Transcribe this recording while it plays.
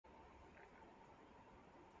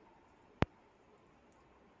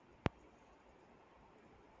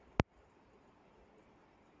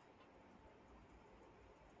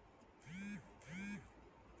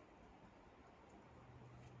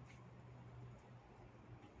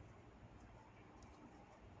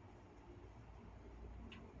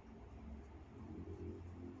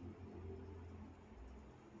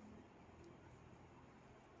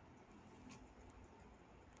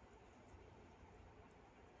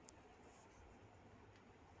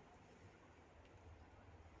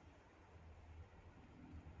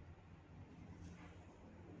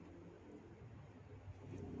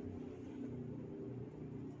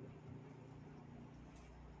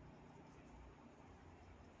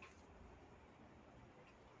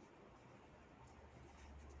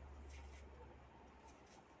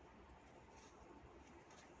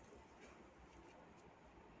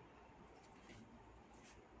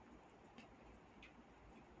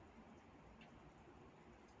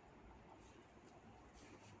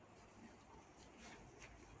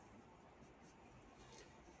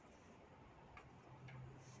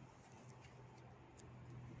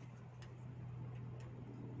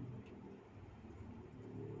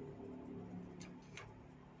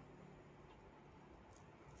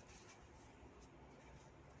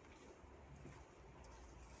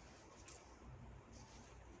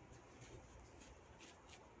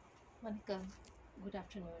வணக்கம். Good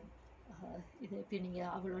afternoon. இது இப்போ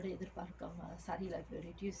நீங்கள் அவளோட எதிர்பார்க்காம சாரி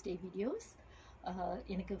லைப்ரரி டியூஸ்டே வீடியோஸ்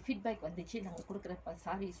எனக்கு ஃபீட்பேக் வந்துச்சு. நாங்கள் கொடுக்குற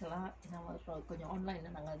சாரீஸ் எல்லாம் நான் கொஞ்சம்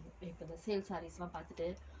ஆன்லைனில் நாங்கள் இப்போ இந்த சேல் சாரீஸ்லாம் பார்த்துட்டு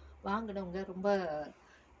வாங்கினவங்க ரொம்ப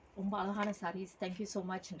ரொம்ப அழகான சாரீஸ் தேங்க்யூ ஸோ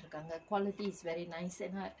மச்ன்னு இருக்காங்க. Quality is very nice.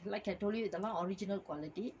 ஏன்னா லைக் ஐ டோல் யூ இதெல்லாம் original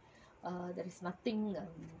quality. There is nothing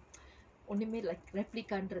ஒன்றுமே லைக்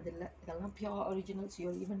ரெப்ளிகான்றது இல்லை. இதெல்லாம் pure originals.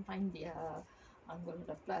 You even find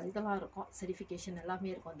அவங்களோட இதெல்லாம் இருக்கும், சர்டிஃபிகேஷன் எல்லாமே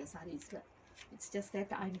இருக்கும் அந்த சாரீஸில். It's just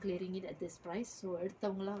that I am clearing it at this price. So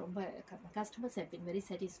எடுத்தவங்களாம் ரொம்ப customers have been very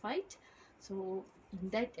satisfied. So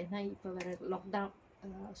in that ஏன்னா இப்போ வேறு lockdown,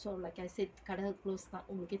 so like I set கடை க்ளோஸ் தான்.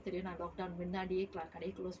 உங்களுக்கே தெரியும், நான் லாக்டவுன் முன்னாடியே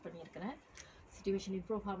கடையை க்ளோஸ் பண்ணியிருக்கிறேன். சிச்சுவேஷன்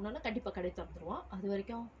இம்ப்ரூவ் ஆகணும்னா கண்டிப்பாக கடை திறந்துருவோம். அது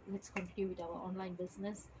வரைக்கும் let's continue with our online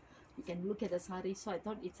business. You can look at the sari. So I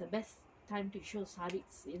thought it's a best time to show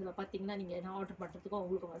saris. இதில் பார்த்தீங்கன்னா நீங்கள் என்ன ஆர்டர் பண்ணுறதுக்கும்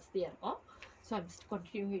உங்களுக்கு வசதியாக இருக்கும். So I'm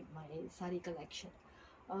continue with my sari collection.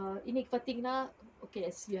 இன்னைக்கு பார்த்தீங்கன்னா, okay,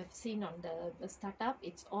 as you have seen on the startup,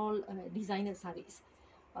 it's all designer sarees.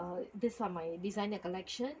 This are my designer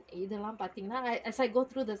collection. இதெல்லாம் பார்த்தீங்கன்னா, as I go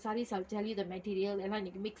through the sarees, I'll tell you the material. எல்லாம்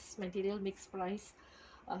இன்னைக்கு mix material, mix price.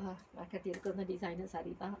 நான் கட்டியிருக்கிறது designer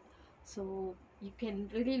sari தான். So you can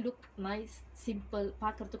really look nice, simple,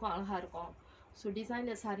 பார்க்குறதுக்கும் அழகாக இருக்கும். So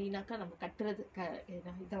designer சாரீனாக்கா நம்ம கட்டுறது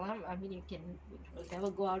இதெல்லாம் ஐ mean you can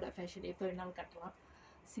never go out of fashion. எப்போ வேணாலும் கட்டலாம்.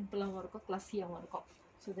 சிம்பிளாகவும் இருக்கும், கிளாஸியாகவும் இருக்கும்.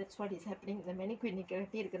 So that's what is happening. இந்த மெனிக்கு இன்னைக்கு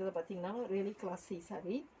கட்டி இருக்கிறத பார்த்தீங்கன்னா ரியலி கிளாஸி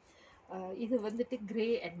சாரீ. இது வந்துட்டு கிரே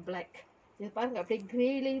அண்ட் பிளாக். இது பாருங்கள், அப்படியே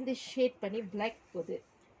கிரேலேருந்து ஷேட் பண்ணி பிளாக் போகுது.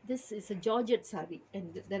 This is a Georgette saree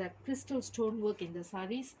and there are crystal stone work in the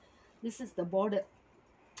sarees. This is the border.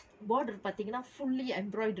 Border பார்த்தீங்கன்னா ஃபுல்லி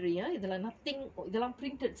எம்ப்ராய்டரி. இதில் நத்திங், இதெல்லாம்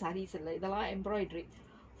பிரிண்டட் சாரீஸ் இல்லை, இதெல்லாம் எம்ப்ராய்டரி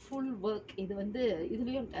ஃபுல் ஒர்க். இது வந்து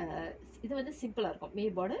இதுலேயும் இது வந்து சிம்பிளாக இருக்கும். மே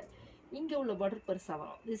பார்டர், இங்கே உள்ள பார்டர் பெருசாக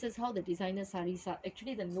வரும். This is how the designer saris R.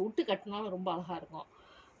 Actually இதை நொட்டு கட்டினாலும் ரொம்ப அழகாக இருக்கும்.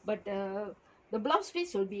 But the blouse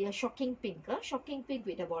piece will be a shocking pink. Shocking pink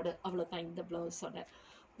with a border, அவ்வளோதான் இந்த பிளவுஸோட.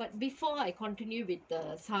 But before I continue with the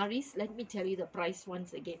sarees, let me tell you the price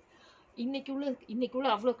once again. இன்னைக்கு உள்ள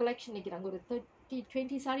அவ்வளோ கலெக்ஷன் இன்னைக்கு நாங்கள் ஒரு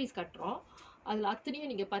 20 sarees கட்டுறோம். அதில் அத்தனையும்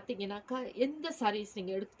நீங்கள் பார்த்தீங்கன்னாக்கா எந்த sarees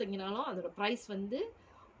நீங்கள் எடுத்தீங்கனாலும் அதோட ப்ரைஸ் வந்து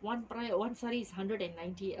ஒன் saree is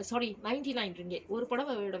 99 ringgit. ஒரு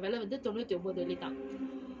புடவையோட விலை வந்து 99 வெள்ளி தான்.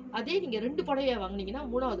 அதே நீங்கள் 2 புடவையை வாங்கினீங்கன்னா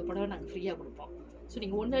 3வது புடவை நாங்கள் ஃப்ரீயாக கொடுப்போம். ஸோ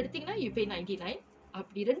நீங்கள் ஒன்று எடுத்தீங்கன்னா யூ பே 99.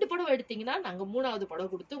 அப்படி 2 புடவை எடுத்தீங்கன்னா நாங்கள் 3வது புடவை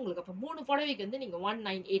கொடுத்து உங்களுக்கு அப்போ 3 புடவைக்கு வந்து நீங்கள்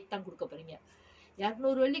 198 தான் கொடுக்க போகிறீங்க.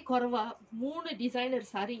 200 வெள்ளி குறைவா 3 designer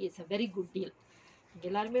sorry it's a very good deal. நீங்கள்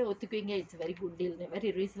எல்லாருமே ஒத்துக்குவீங்க, it's very good deal, very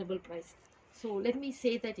reasonable price. So let me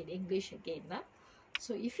say that in English again.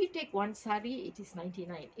 So if you take one saree, it is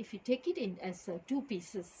 99. If you take it in as 2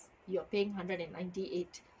 pieces, you are paying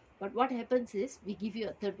 198. But what happens is we give you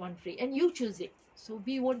a third one free and you choose it. So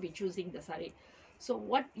we won't be choosing the saree. So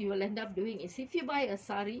what you will end up doing is if you buy a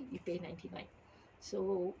saree, you pay 99. So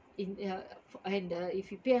if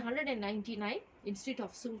you pay 199, instead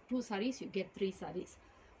of 2 sarees, you get 3 sarees,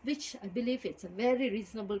 which I believe it's a very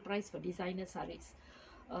reasonable price for designer sarees.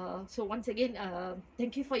 So once again,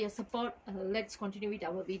 thank you for your support. Let's continue with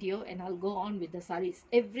our video and I'll go on with the sarees.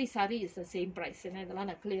 Every saree is the same price. And இதெல்லாம்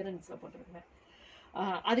நான் clearance போட்டிருக்கேன்.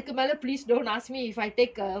 அதுக்கு மேலே please don't ask me if I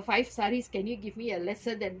take 5 sarees can you give me a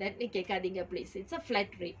lesser then that நீ கேட்காதீங்க please. It's a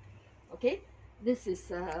flat rate. Okay, this is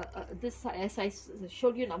this, as I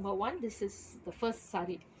showed you number 1, this is the first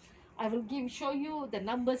saree. I will show you the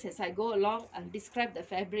numbers as I go along. I'll describe the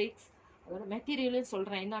fabrics, அதோட மெட்டீரியலும்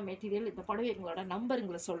சொல்கிறேன், என்ன material, இந்த புடவைங்களோட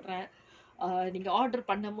நம்பருங்களை சொல்கிறேன். நீங்கள் order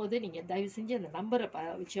பண்ணும் போது நீங்கள் தயவு செஞ்சு அந்த நம்பரை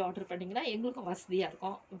வச்சு ஆர்டர் பண்ணிங்கன்னா எங்களுக்கும் வசதியாக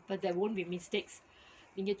இருக்கும். இப்போ there won't be mistakes.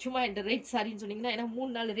 நீங்கள் சும்மா இந்த ரேட் சாரின்னு சொன்னீங்கன்னா, ஏன்னா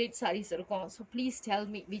 3-4 ரேட் சாரீஸ் இருக்கும். So please tell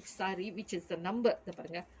me which sorry which is the number. இதை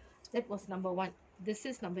பாருங்கள், that was number 1. This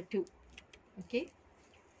is number 2. Okay,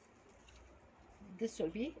 this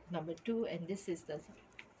will be number 2 and this is the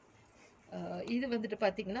இது வந்துட்டு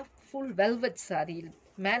பார்த்தீங்கன்னா ஃபுல் வெல்வெட் சாரி.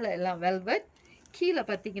 மேலே எல்லாம் வெல்வெட், கீழே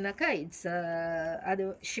பார்த்தீங்கன்னாக்கா இட்ஸ் அது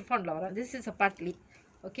ஷிஃபானில் வரும். This is a partly.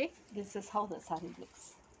 Okay, this is how the sorry looks.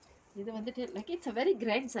 இது வந்துட்டு like it's a very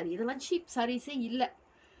grand sorry. இதெல்லாம் சீப் சாரீஸே இல்லை.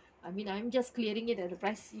 I mean, I'm just clearing it at the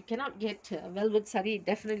price. You cannot get velvet saree,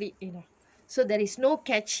 definitely, you know. So there is no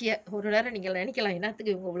catch here. ஒரு நேரம் நீங்கள் நினைக்கலாம்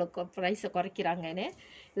என்னத்துக்கு இவங்க இவ்வளோ ப்ரைஸை குறைக்கிறாங்கன்னு.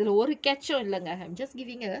 இதில் ஒரு கேட்சும் இல்லைங்க. I'm just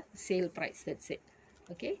giving a sale price, that's it.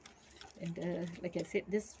 Okay, and like I said,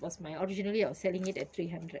 this was my originally I was selling it at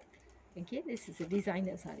 300. Okay, this is a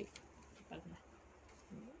designer saree.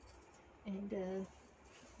 And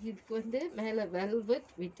இதுக்கு வந்து மேலே velvet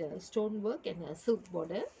with stone work and silk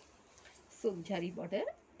border, silk jari border.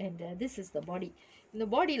 And this is the body. இந்த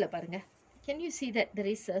பாடியில் பாருங்கள், Can you see that there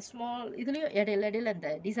is a small இதுலயும் இடையில அந்த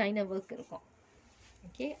designer work இருக்கும்.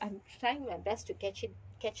 Okay, I'm trying my best to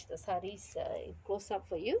catch the sarees close up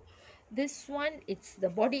for you. This one, it's the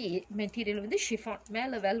body material வந்து chiffon,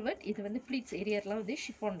 மேல velvet, இது வந்து pleats ஏரியாலாம் வந்து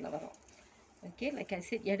chiffonல வரும். Okay, like I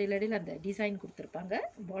said, இடையில அந்த design கொடுத்திருப்பாங்க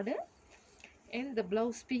border, and the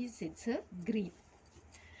blouse piece, it's a green.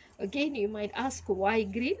 Again, you might ask why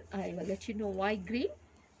green. I will let you know why green.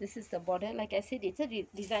 This is the border. Like I said, it's a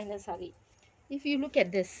designer saree. If you look at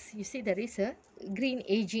this, you see there is a green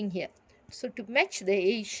aging here. So to match the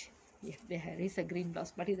age, yeah, there is a green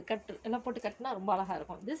blouse. But இது cut எல்லாம் போட்டு கட்டினா ரொம்ப அழகா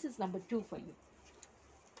இருக்கும். This is number 2 for you.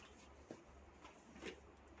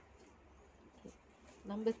 Okay.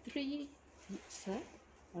 Number 3, it's a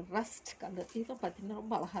rust color. இதுவும் பார்த்தீங்கன்னா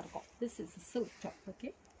ரொம்ப அழகா இருக்கும். This is a silk top.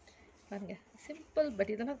 Okay. பாருங்க, simple, but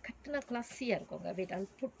இதெல்லாம் கட்டினா கிளாஸியாக இருக்குங்க. Wait,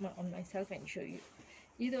 I'll put on myself and show you.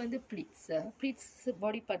 இது வந்து pleats. Pleats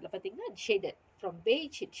body partல பார்த்தீங்கன்னா shaded. From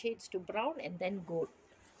beige it shades to brown and then gold.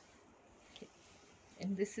 Okay.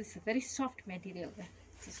 And this is a very soft material.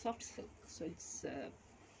 It's a soft silk. So it's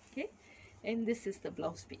okay. And this is the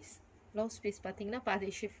blouse piece. Blouse piece பார்த்தீங்கன்னா பாதி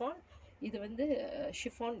chiffon. இது வந்து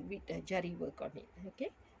chiffon with jari work on it. Okay.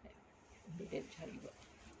 With jari work.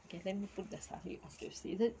 Okay, let me put the saree on to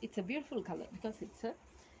see. It's a beautiful color because it's a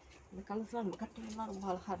the colors are கட்டினா ரொம்ப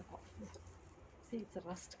அழகா இருக்கும். See, it's a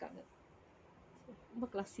rust color. ரொம்ப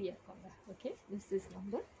கிளாஸியாக இருக்குங்க. Okay, this is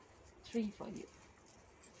number 3 for you.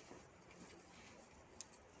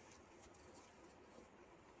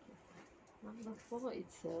 Number 4,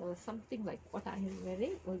 it's something like what I am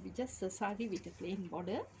wearing. Will be just a saree with a plain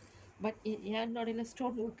border, but என்னோட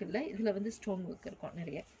stone work இல்லை, இதில் வந்து stone work இருக்கும்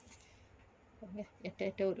நிறைய.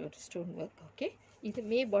 எட்ட ஒரு ஸ்டோன் ஒர்க். ஓகே, இது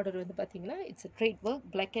மே border வந்து பார்த்தீங்கன்னா it's a trade work,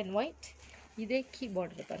 black and white. இதே கீ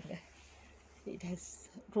பார்டர் பாருங்க. It has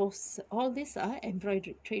rose. All these are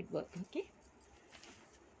embroidery trade work. Okay.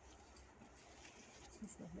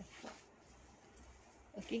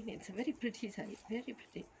 Again, it's a very pretty saree. Very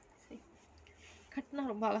pretty. See, கட்டினா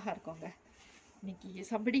ரொம்ப அழகா இருக்குங்க. இன்னைக்கு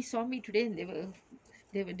somebody saw me today and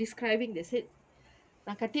they were describing. They said,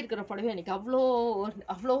 நான் கட்டியிருக்கிற புடவை எனக்கு அவ்வளோ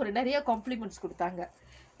ஒரு நிறைய காம்ப்ளிமெண்ட்ஸ் கொடுத்தாங்க.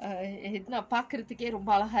 இது நான் பார்க்குறதுக்கே ரொம்ப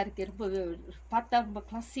அழகாக இருக்குது, ரொம்ப பார்த்தா ரொம்ப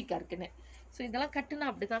கிளாசிக்காக இருக்குன்னு. ஸோ இதெல்லாம் கட்டுனா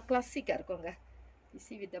அப்படி தான் கிளாசிக்காக இருக்குங்க. You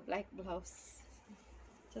see with the black blouse.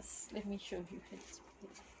 Just let me show you.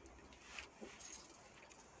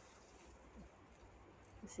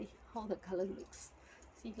 You see how the color looks.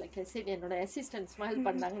 See, like I said, என்னோட அசிஸ்டன்ட் ஸ்மைல்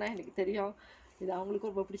பண்ணாங்கன்னா எனக்கு தெரியும் இது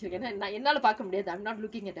அவங்களுக்கு ரொம்ப பிடிச்சிருக்கு. ஏன்னா என்னால் பார்க்க முடியாது. I'm not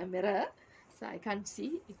looking at a mirror. So I can't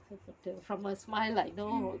see, but from a smile I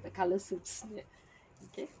know the color suits me.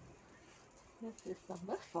 Okay, this is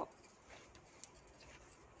number 4.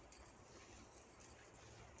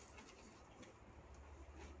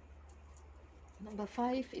 Number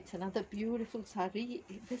 5, it's another beautiful saree.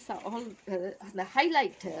 These are all the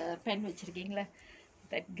highlight pen vechirukingla,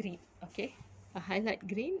 that green. Okay, a highlight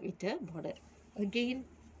green with a border. Again,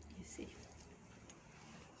 you see,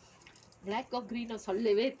 black or green or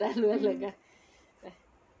sollave theluvalaga.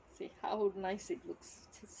 See how nice it looks.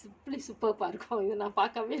 Simply superb இருக்கும். இது நான்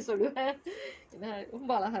பார்க்கவே சொல்லுவேன். ஏன்னா ரொம்ப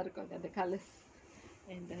அழகாக இருக்குங்க அந்த colours.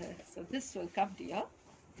 And so this will come to your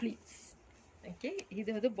pleats. Okay, இது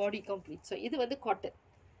வந்து பாடி கம்ப்ளீட். ஸோ இது வந்து காட்டன்.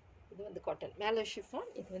 இது வந்து காட்டன். மேலே ஷிஃபான்,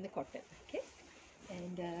 இது வந்து cotton. Okay,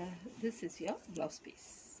 and this is your blouse piece.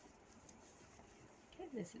 Okay,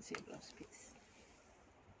 this is your blouse piece.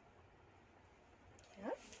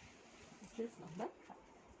 Yeah, this is number 5.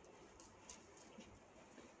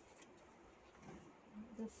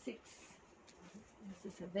 Number 6. This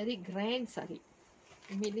is a very grand saree.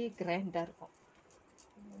 Really grander இருக்கும்.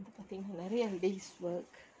 வந்து பார்த்தீங்கன்னா நிறைய lace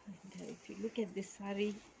work. And if you look at this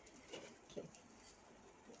saree, okay,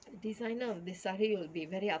 the designer of this saree will be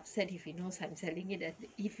very upset if he knows I'm selling it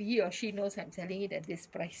if he or she knows I'm selling it at this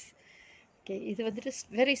price. Okay, இது வந்துட்டு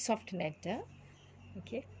very soft net.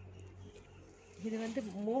 Okay, இது வந்து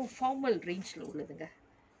more formal rangeல உள்ளதுங்க.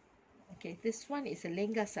 Okay, this one is a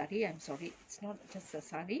lehenga saree. I'm sorry, it's not just a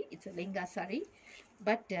saree, it's a lehenga saree.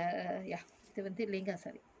 But yeah, இது வந்து lehenga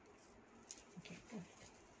saree. Okay,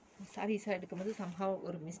 sarees எடுக்கும்போது somehow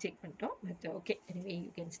ஒரு mistake பண்ணிட்டோம். But okay, anyway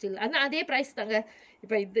you can still அதே price தாங்க.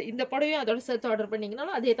 இப்போ இந்த புடவையும் அதோட சேர்த்து ஆர்டர்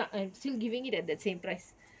பண்ணிங்கனாலும் அதே தான். I'm still giving it at that same price.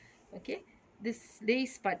 Okay, this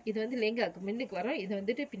lace part, இது வந்து லெஹங்காக்கு முன்னுக்கு வரும், இது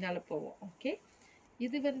வந்துட்டு பின்னால் போவோம். ஓகே,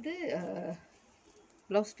 இது வந்து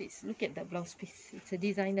blouse piece. Look at the blouse piece. It's a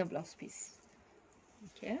designer blouse piece.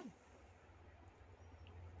 Okay,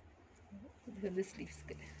 இது வந்து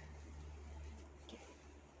ஸ்லீவ்ஸ்க்கு. Okay,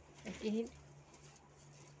 again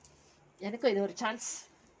எனக்கும் இது ஒரு chance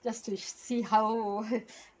just to see how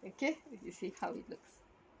okay, you see how it looks.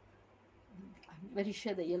 very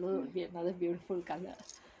sure the yellow will be another beautiful color.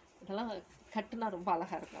 இதெல்லாம் கட்டுனா ரொம்ப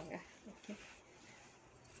அழகா இருக்காங்க. Okay,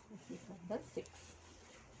 this is number 6.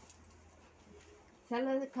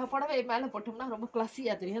 சில புடவை மேலே போட்டோம்னா ரொம்ப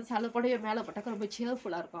கிளாஸியாக தெரியும், சில புடவை மேலே போட்டாக்கா ரொம்ப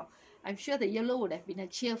சியர்ஃபுல்லாக இருக்கும். I'm sure the yellow would have been a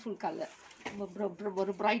cheerful color.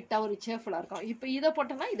 ஒரு பிரைட்டாக ஒரு சியர்ஃபுல்லாக இருக்கும். இப்போ இதை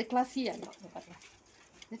போட்டோம்னா இது கிளாஸியாக இருக்கும். பாருங்க,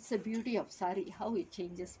 that's a beauty of saree, how it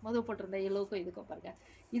changes. முதல் போட்டிருந்த yellowக்கும் இதுக்கும் பாருங்க,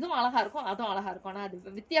 இதுவும் அழகாக இருக்கும், அதுவும் அழகாக இருக்கும். ஆனால்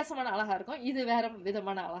அது வித்தியாசமான அழகாக இருக்கும், இது வேறு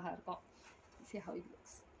விதமான அழகாக இருக்கும். See how it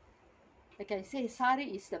looks. Like I say, saree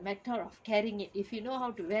is the matter of carrying it. If you know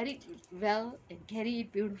how to wear it well and carry it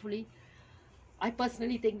beautifully, I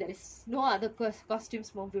personally think there is no other costumes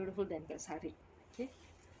more beautiful than the saree. Okay,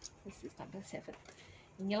 this is number 7.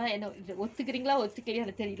 நீங்களாம் என்ன ஒத்துக்கிறீங்களா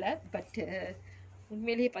ஒத்துக்கலையான்னு தெரியல, but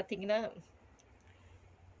உண்மையிலேயே பார்த்தீங்கன்னா,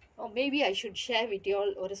 maybe I should share with you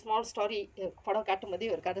all ஒரு small ஸ்டாரி. படம் காட்டும் போதே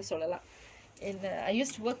ஒரு கதை சொல்லலாம். And I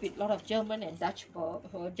used to work with a lot of German and Dutch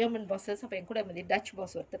German bosses. அப்போ என் கூட வந்து டச்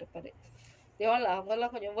பாஸ் ஒருத்தர் இருப்பார்.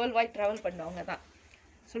 அவங்கெல்லாம் கொஞ்சம் வேர்ல்ட் வைட் ட்ராவல் பண்ணவங்க தான்.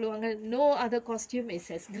 சொல்லுவாங்க, no other costume is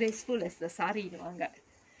as graceful as the சாரின்னுவாங்க.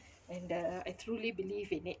 And I truly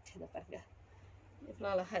believe in it. இதை பாருங்க எவ்வளோ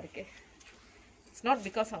அழகாக இருக்குது. இட்ஸ் நாட்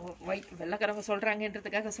பிகாஸ் அவங்க வெள்ளைக்காரங்க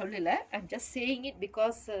சொல்கிறாங்கன்றதுக்காக சொல்லலை. I'm just saying it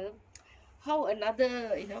because how another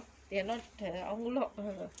they are not அவங்களும்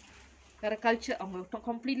வேறு கல்ச்சர், அவங்க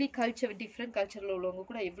கம்ப்ளீட்லி கல்ச்சர் டிஃப்ரெண்ட் கல்ச்சரில் உள்ளவங்க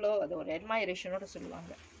கூட எவ்வளோ அதை ஒரு அட்மைரேஷனோட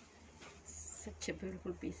சொல்லுவாங்க. Such a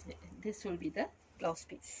beautiful piece. This will be the blouse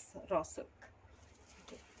piece, raw silk.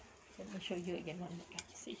 Okay, let me show you again one more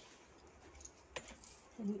time. See,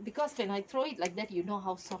 and because when I throw it like that, you know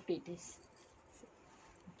how soft it is.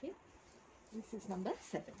 Okay, this is number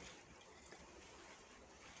 7.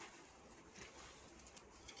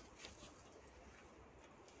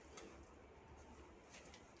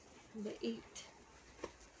 Number 8.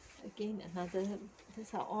 Again another,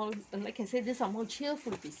 these are all, like I said, these are more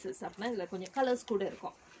cheerful pieces. அப்படின்னா இதில் கொஞ்சம் colours கூட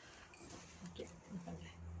இருக்கும். Okay,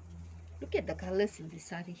 look at the colors in this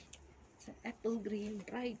saree. It's apple green,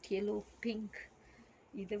 bright yellow, pink.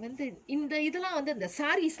 இது வந்து இந்த இதெல்லாம் வந்து இந்த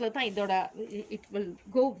சாரீஸில் தான் இதோட it will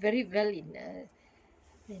go very well in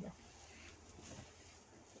you know.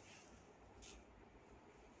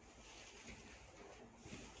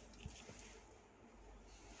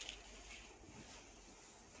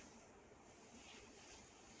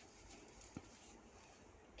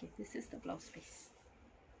 This is the blouse piece.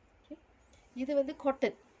 Okay, இது வந்து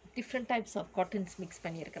cotton, different types of cottons mix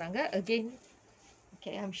பண்ணியிருக்கிறாங்க. Again,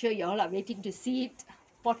 okay, I'm sure you all are waiting to see it.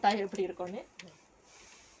 போட்டா எப்படி இருக்கும்னு.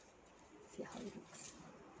 See how it looks.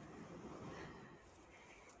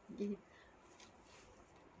 Again,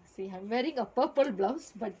 see, I'm wearing a purple blouse,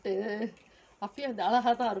 but அப்படியே அந்த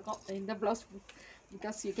அழகாக தான் இருக்கும் இந்த blouse,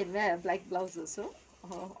 because you can wear a black blouse also.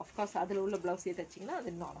 Of course அதில் உள்ள blouse தைச்சிங்கன்னா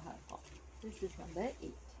அது இன்னும் அழகாக இருக்கும். This is number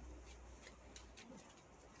 8.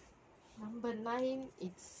 Number 9,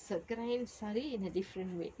 it's a grand saree in a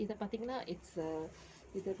different way. இதை பார்த்தீங்கன்னா it's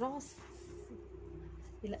இது ராஸ்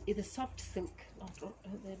இல்லை, இது சாஃப்ட் சில்க்,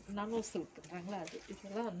 நானோ சில்க்ன்றாங்களா அது.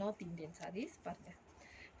 இதெல்லாம் நார்த் இந்தியன் சாரீஸ். பாருங்கள்,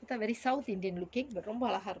 பார்த்தா very south Indian looking, but ரொம்ப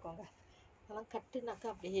அழகாக இருக்குங்க. அதெல்லாம்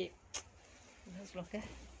கட்டுனாக்கா அப்படியே என்ன சொல்லுவாங்க,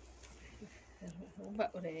 ரொம்ப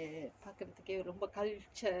ஒரு பார்க்குறதுக்கே ரொம்ப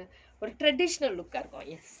கல்ச்சர், ஒரு ட்ரெடிஷ்னல் லுக்காக இருக்கும்.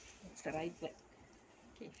 S, it's the right way.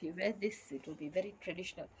 Okay, if you wear this, it will be very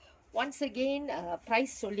traditional. Once again,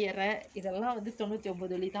 price சொல்லிடுறேன். இதெல்லாம் வந்து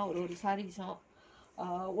 99 வெள்ளி தான் ஒரு சாரீஸும்.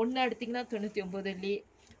 ஒன்று எடுத்திங்கன்னா 99 வெள்ளி,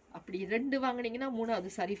 அப்படி 2 வாங்கினீங்கன்னா 3வது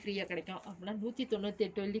சாரீ ஃப்ரீயாக கிடைக்கும். அப்படின்னா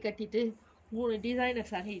 198 வெள்ளி கட்டிட்டு 3 டிசைனர்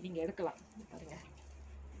சாரீ நீங்கள் எடுக்கலாம். பாருங்கள்,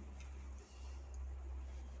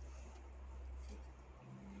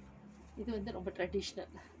 இது வந்து ரொம்ப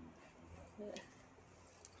traditional.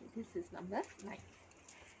 This is number 9.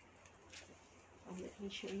 Let me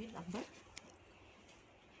show you number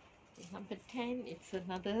 10. It's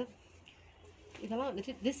another, இதெல்லாம்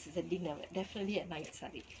வந்துட்டு this is a dinner, definitely a night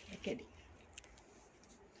saree. Okay,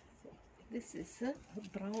 so this is a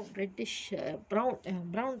brown, reddish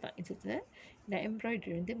brown தான். இது இந்த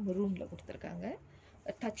எம்ப்ராய்டரி வந்து மெரூனில் கொடுத்துருக்காங்க.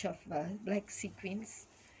 A touch of black sequins.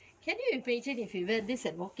 Can you imagine if you wear this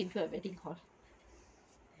and walk into a wedding hall?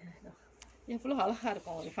 எவ்வளோ அழகாக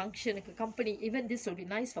இருக்கும் ஒரு ஃபங்க்ஷனுக்கு. Company, even this will be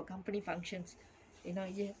nice for company functions.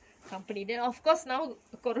 Company day. Of course நான்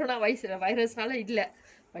corona வைரஸ்னால இல்லை,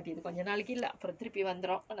 but இது கொஞ்ச நாளைக்கு இல்லை, அப்புறம் திருப்பி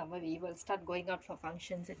வந்துடும். நம்ம we will start going out for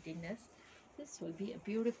functions and dinners. This will be a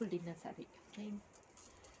beautiful dinner saree. Okay,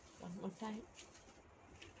 one more time.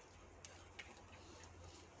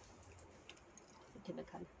 Look at the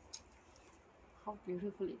color, how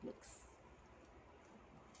beautiful it looks.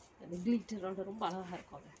 அந்த கிளிட்டரோட ரொம்ப அழகாக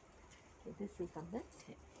இருக்குங்க. This is number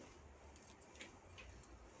 10.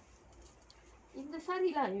 In the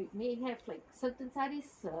saree lah, you may have like certain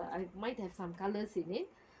sarees, I might have some colors in it.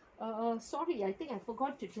 Sorry, I think I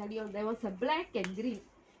forgot to tell you, there was a black and green.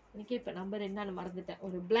 எனக்கே இப்போ number என்னன்னு மறந்துட்டேன்.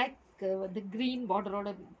 ஒரு black வந்து green borderோட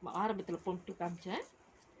ஆரம்பத்தில் போட்டு காமிச்சேன்.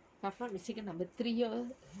 If I'm not mistaken, number 3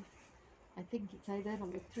 I think it's either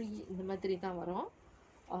number 3 இந்த மாதிரி தான் வரும்.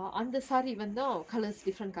 அந்த saree வந்து கலர்ஸ்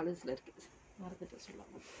டிஃப்ரெண்ட் கலர்ஸில் இருக்குது, மறந்துட்டு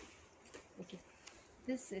சொல்லாம. Okay,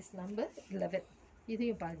 this is number 11.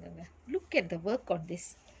 இதையும் பாருங்க. Look at the work on this.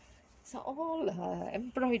 It's all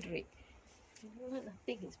embroidery.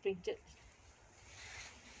 Nothing is printed.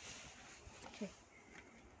 Okay,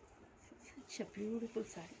 such a beautiful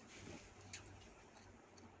saree.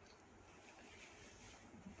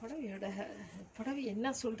 புடவை என்ன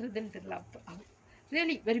சொல்றதுன்னு தெரியல.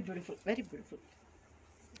 Really very beautiful, very beautiful.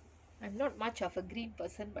 I'm not much of a green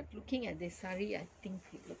person, but looking at this saree, I think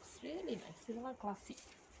it looks really nice. It's not classy.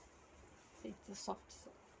 See, it's a soft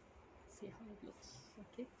silk. See how it looks.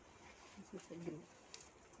 Okay, this is a green.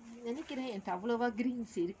 நினைக்கிறேன் என்கிட்ட அவ்வளோவா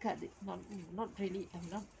greens இருக்காது. Not really. I'm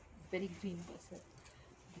not very green person.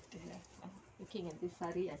 But looking at this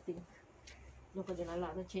saree, I think இன்னும் கொஞ்சம் நல்லா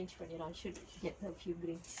அதை change பண்ணிடும். I should get a few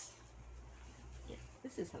greens. Okay,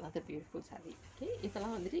 this is another beautiful saree. Okay,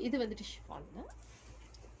 இதெல்லாம் வந்துட்டு இது வந்துட்டு chiffon.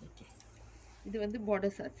 Okay, இது வந்து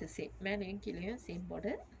borders are the same. மேலேயும் கீழேயும் same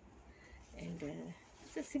border. And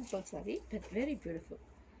it's a simple saree, but very beautiful.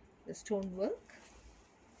 The stone work.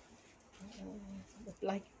 The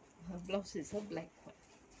black blouse is a black one.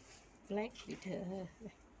 Black with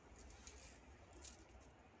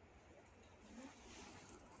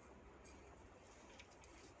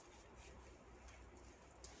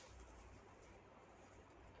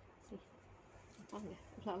பாருங்க,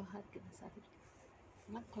 அழகாக இருக்குது இந்த சாரி.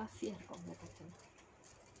 எல்லாம் கிளாஸியாக இருக்கும் அந்த கட்டணம்.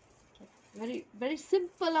 ஓகே, வெரி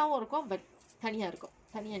சிம்பிளாகவும் இருக்கும், பட் தனியாக இருக்கும்,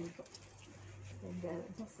 தனியாக நிற்கும். And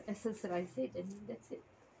just accessorize it and that's it.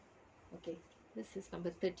 Okay, this is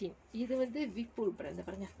number 13. இது வந்து விபுல் பிராண்ட்.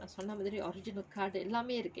 பாருங்க, நான் சொன்ன மாதிரி ஒரிஜினல் கார்டு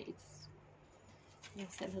எல்லாமே இருக்கு.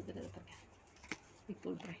 இட்ஸ் செல்லுது பாருங்க,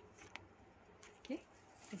 Vipul brand. Okay,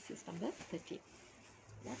 this is number 13.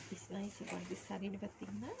 What is nice about this saree னு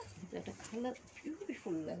பார்த்தீங்கன்னா, இதோட colour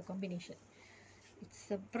beautiful combination. It's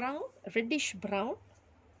a brown, reddish brown,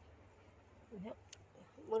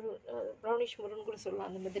 brownish maroon கூட சொல்லலாம்,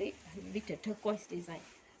 அந்த மாதிரி with a turquoise design.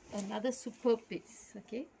 Another superb piece.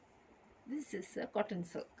 Okay, this is a cotton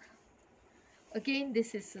silk. Again,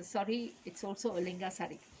 this is sorry, it's also a lehenga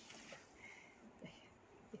saree.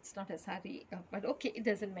 It's not a saree, but okay, it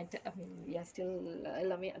doesn't matter. I mean, we are still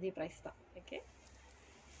எல்லாமே அதே price தான். Okay,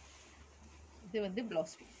 இது வந்து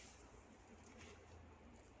blouse piece.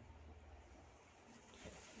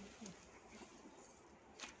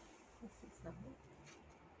 This is number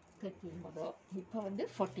 13 model. இப்போ வந்து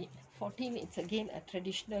 14. It's again a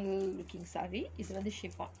traditional looking saree. இது வந்து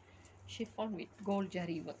chiffon with gold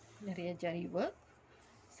jari work. நிறைய jari work.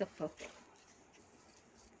 It's a purple.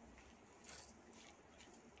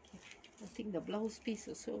 Okay, I think the blouse piece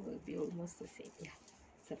also will be almost the same. Yeah,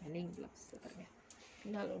 it's a running blouse. பாருங்க,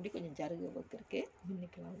 பின்னால் வந்து கொஞ்சம் Jarugu work இருக்குது,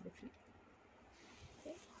 முன்னுக்கெல்லாம் வந்து free.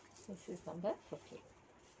 Okay, this is number 15.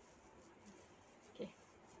 Okay,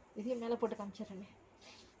 இதையும் மேலே போட்டு காமிச்சிடுறேனே.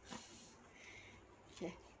 Okay,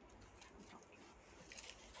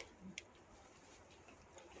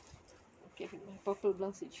 okay, with my purple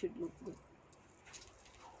blouse it should look good.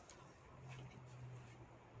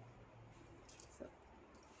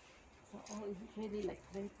 So all really like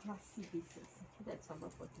very classy pieces. Okay, that's number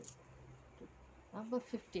 14. Okay. Number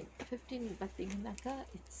 15. 15 பார்த்தீங்கன்னாக்கா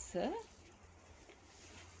it's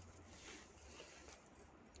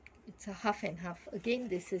a half and half. Again,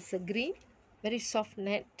 this is a green, very soft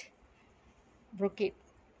net, brocade,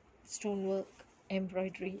 stonework,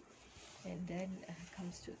 embroidery, and then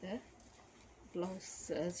comes to the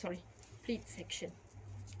blouse, pleat section.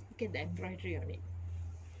 Look at the embroidery on it.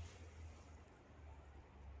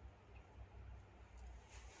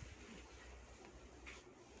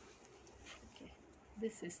 Okay,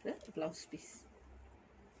 this is the blouse piece.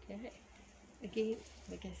 Okay, again,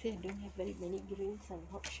 like I say, I don't have very many greens. I'm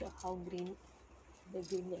not sure how green the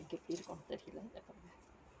green எனக்கு எப்படி இருக்கும் தெரியல.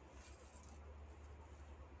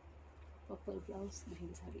 Purple blouse,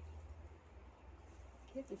 green saree.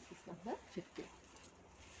 Okay, this is number 15.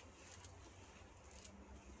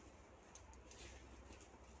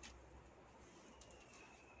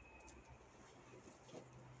 Okay,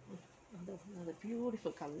 another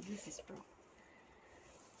beautiful color. This is brown,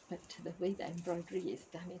 but the way the embroidery is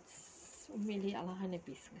done, it's உண்மையிலேயே அழகான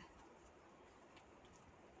பீஸுங்க.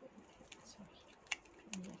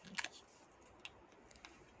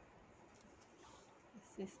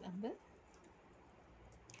 This is number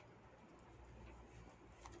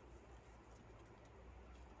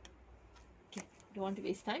don't want to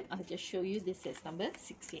waste time. I'll just show you. This is number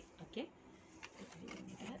 16. Okay.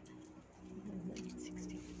 Number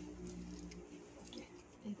 16. Okay.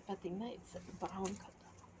 It's a brown color.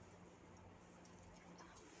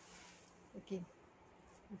 Okay.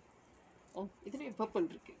 Oh, it's purple.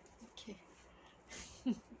 Okay.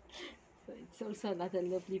 So it's also another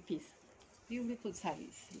lovely piece. Beautiful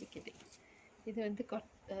sarees. Look at it.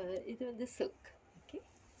 This is silk. Okay.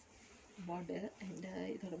 Border and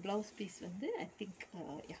a blouse piece. I think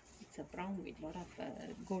yeah, it's a brown with a lot of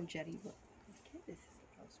gold jari work. Okay, this is the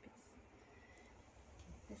blouse piece.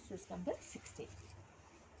 Okay, this is number 16.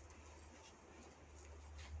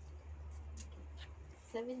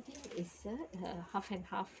 17 is half and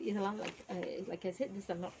half. Like I said, these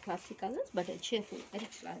are not classic colors, but cheerful, very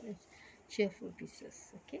cheerful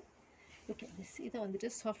pieces. Okay, look at this. This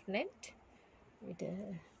is soft net with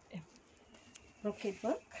brocade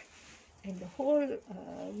work, and the whole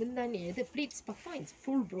the pleats is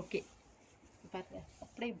full brocade.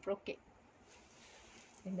 Apply brocade.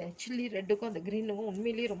 And the chili red and the green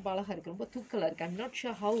உண்மையிலேயே ரொம்ப அழகா இருக்கு ரொம்ப தூக்கலா இருக்கு I'm not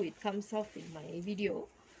sure how it comes off in my video,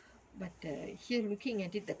 but here looking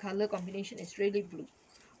at it, the color combination is really blue,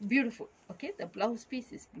 beautiful. Okay, the blouse piece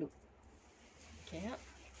is blue. Okay,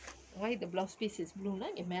 why the blouse piece is blue na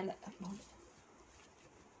இங்க மேல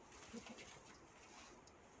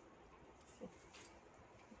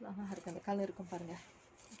அழகா இருக்கு அந்த colour இருக்கும் பாருங்க,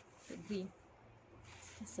 the green.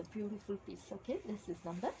 It's a beautiful piece. Okay, this is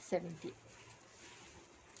number 17.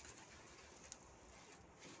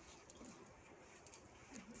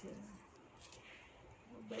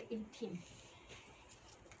 Number 18.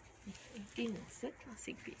 18 is a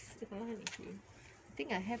classic piece. I think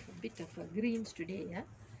I have a bit of a greens today. Yeah,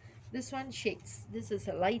 this one shades. This is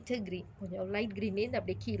a lighter green. Light green in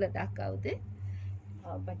the keel dark out there.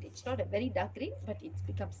 But it's not a very dark green, but it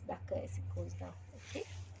becomes darker as it goes down. Okay,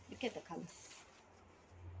 look at the colors.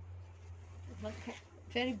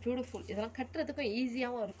 Very beautiful. இதெல்லாம் கட்டறதுக்கு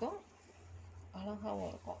ஈஸியாவும் இருக்கும் அழகாவும்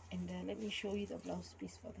இருக்கும். And let me show you the blouse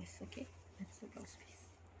piece for this. Okay, that's the blouse piece.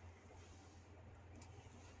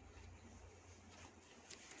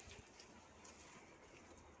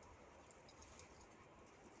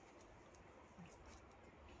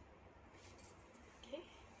 Okay,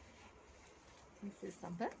 this is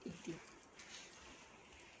number 18.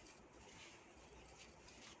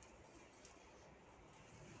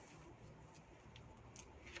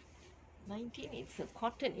 19 it's a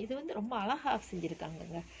cotton. இது ரொம்ப அழகா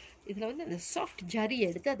செஞ்சிருக்காங்கங்க. இதுல இந்த soft zari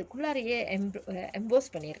எடுத்து அதுக்குள்ளாரையே emboss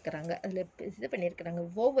பண்ணியிருக்காங்க. அதுல இது பண்ணியிருக்காங்க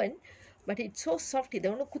woven, but it's so soft. இது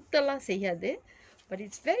ஒண்ணும் குத்தலாம் செய்யாது. But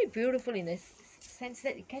it's very beautiful in a sense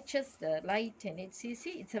that it catches the light and it's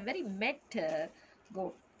easy. It's a very matte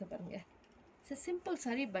gold. பாருங்க. It's a simple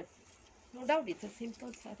saree, but no doubt it's a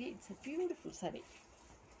simple saree. It's a beautiful saree.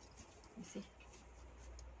 You see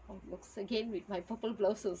how it looks again with my purple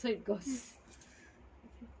blouse also it goes.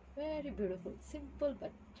 Very beautiful, simple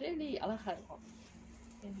but really alaha irukum.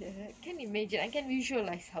 And can imagine, I can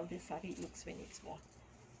visualize how this saree looks when it's worn.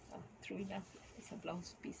 True enough, it's a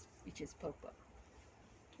blouse piece which is purple.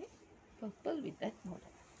 Okay, purple with that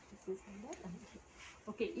model. This is number 19.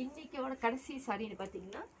 Okay, இன்னைக்கோட கடைசி saree னு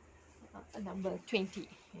பாத்தீங்கன்னா number 20.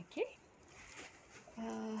 Okay,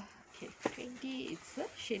 okay, 20 it's a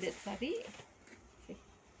shaded saree.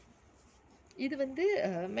 இது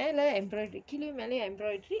மேலே embroidery, கீழே மேலே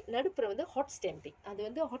embroidery, நடுப்புற hot stamping.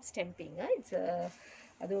 அது hot stamping. It's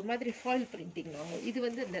அது ஒரு மாதிரி ஃபாயில் பிரிண்டிங். இது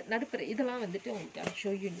இந்த நடுப்புற இதெல்லாம் உங்களுக்கு I'll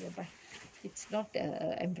show you nearby. It's not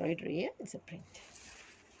embroidery, it's a print.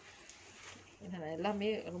 நான் எல்லாமே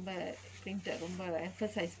ரொம்ப பிரிண்ட் ரொம்ப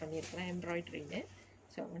எம்பசைஸ் பண்ணியிருக்கிறேன் எம்ப்ராய்டரின்னு.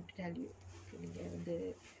 So I want to tell you. நீங்கள்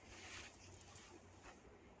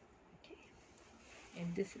okay, and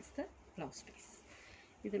this is the blouse piece.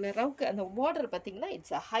 இதில் ரவுக்கு அந்த border பார்த்தீங்கன்னா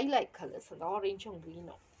இட்ஸ் அ ஹைலைட் கலர்ஸ், அந்த ஆரஞ்சும்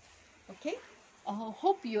க்ரீனும். Okay,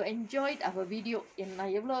 hope you enjoyed our video.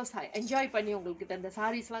 நான் எவ்வளோ என்ஜாய் பண்ணி உங்களுக்கு அந்த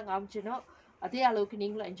சாரீஸ்லாம் காமிச்சினோ அதே அளவுக்கு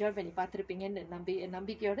நீங்களும் என்ஜாய் பண்ணி பார்த்துருப்பீங்கன்னு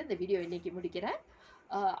நம்பிக்கையோடு இந்த வீடியோ இன்றைக்கி முடிக்கிறேன்.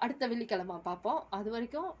 அடுத்த வெள்ளிக்கிழமை பார்ப்போம். அது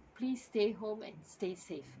வரைக்கும் please stay home and stay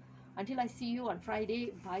safe. Until I see you on Friday,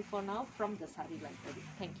 bye for now from the Saree Library.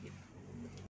 Thank you.